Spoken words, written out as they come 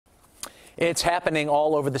It's happening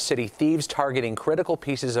all over the city. Thieves targeting critical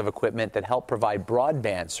pieces of equipment that help provide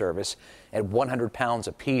broadband service at 100 pounds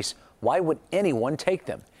apiece. Why would anyone take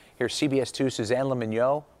them? Here's CBS 2's Suzanne Le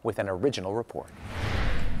Mignot with an original report.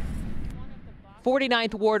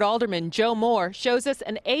 49th Ward Alderman Joe Moore shows us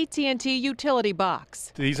an AT&T utility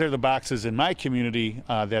box. These are the boxes in my community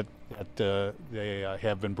that they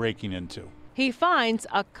have been breaking into. He finds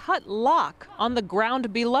a cut lock on the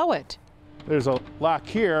ground below it. There's a lock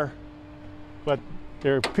here, but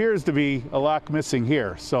there appears to be a lock missing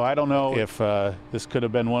here. So I don't know if this could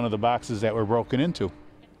have been one of the boxes that were broken into.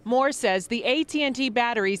 Moore says the AT&T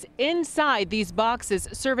batteries inside these boxes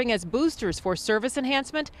serving as boosters for service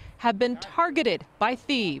enhancement have been targeted by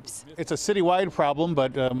thieves. It's a citywide problem,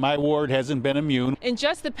 but my ward hasn't been immune. In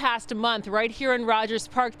just the past month, right here in Rogers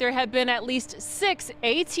Park, there have been at least 6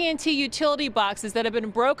 AT&T utility boxes that have been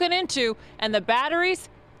broken into and the batteries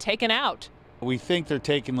taken out. We think they're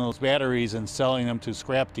taking those batteries and selling them to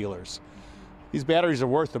scrap dealers. These batteries are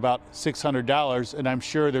worth about $600, and I'm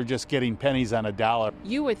sure they're just getting pennies on a dollar.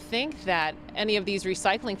 You would think that any of these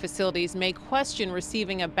recycling facilities may question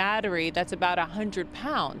receiving a battery that's about 100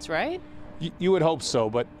 pounds, right? You would hope so,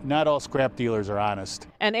 but not all scrap dealers are honest.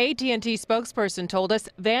 An AT&T spokesperson told us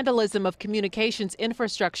vandalism of communications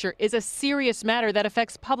infrastructure is a serious matter that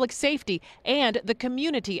affects public safety and the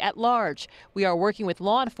community at large. We are working with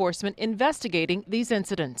law enforcement investigating these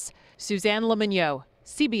incidents. Suzanne Le Mignot,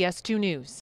 CBS 2 News.